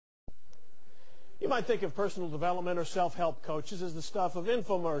You might think of personal development or self-help coaches as the stuff of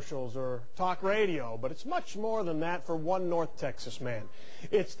infomercials or talk radio, but it's much more than that for one North Texas man.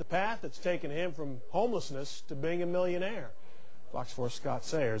 It's the path that's taken him from homelessness to being a millionaire. Fox 4's Scott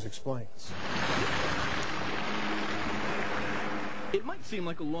Sayers explains. It might seem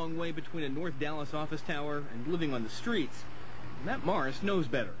like a long way between a North Dallas office tower and living on the streets. Matt Morris knows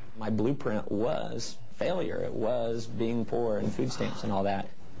better. My blueprint was failure. It was being poor and food stamps and all that.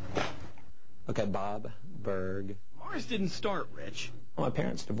 Okay, Bob Berg. Morris didn't start rich. My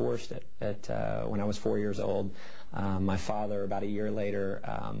parents divorced when I was 4 years old. My father, about a year later,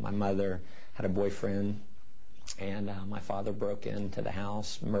 my mother had a boyfriend, and my father broke into the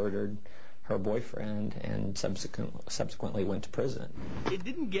house, murdered her boyfriend, and subsequently went to prison. It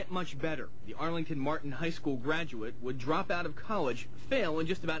didn't get much better. The Arlington Martin High School graduate would drop out of college, fail in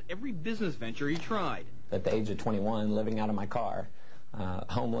just about every business venture he tried. At the age of 21, living out of my car,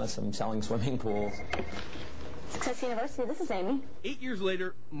 homeless, I'm selling swimming pools. Success University, this is Amy. 8 years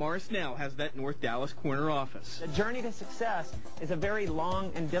later, Morris now has that North Dallas corner office. The journey to success is a very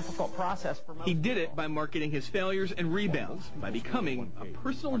long and difficult process for most He did people. it by marketing his failures and rebounds, by becoming a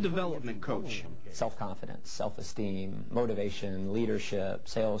personal development coach. Self-confidence, self-esteem, motivation, leadership,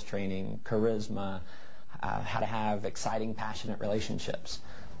 sales training, charisma, how to have exciting, passionate relationships.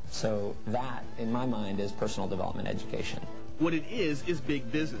 So that, in my mind, is personal development education. What it is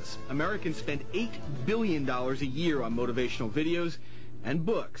big business. Americans spend $8 billion a year on motivational videos and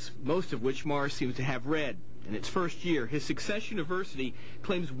books, most of which Morris seems to have read. In its first year, his Success University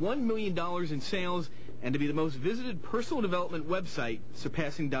claims $1 million in sales and to be the most visited personal development website,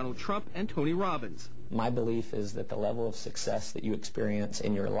 surpassing Donald Trump and Tony Robbins. My belief is that the level of success that you experience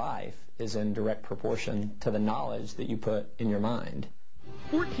in your life is in direct proportion to the knowledge that you put in your mind.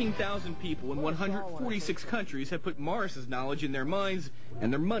 14,000 people in 146 countries have put Morris's knowledge in their minds and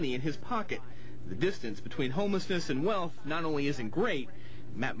their money in his pocket. The distance between homelessness and wealth not only isn't great,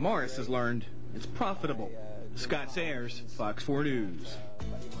 Matt Morris has learned it's profitable. Scott Sayers, Fox 4 News.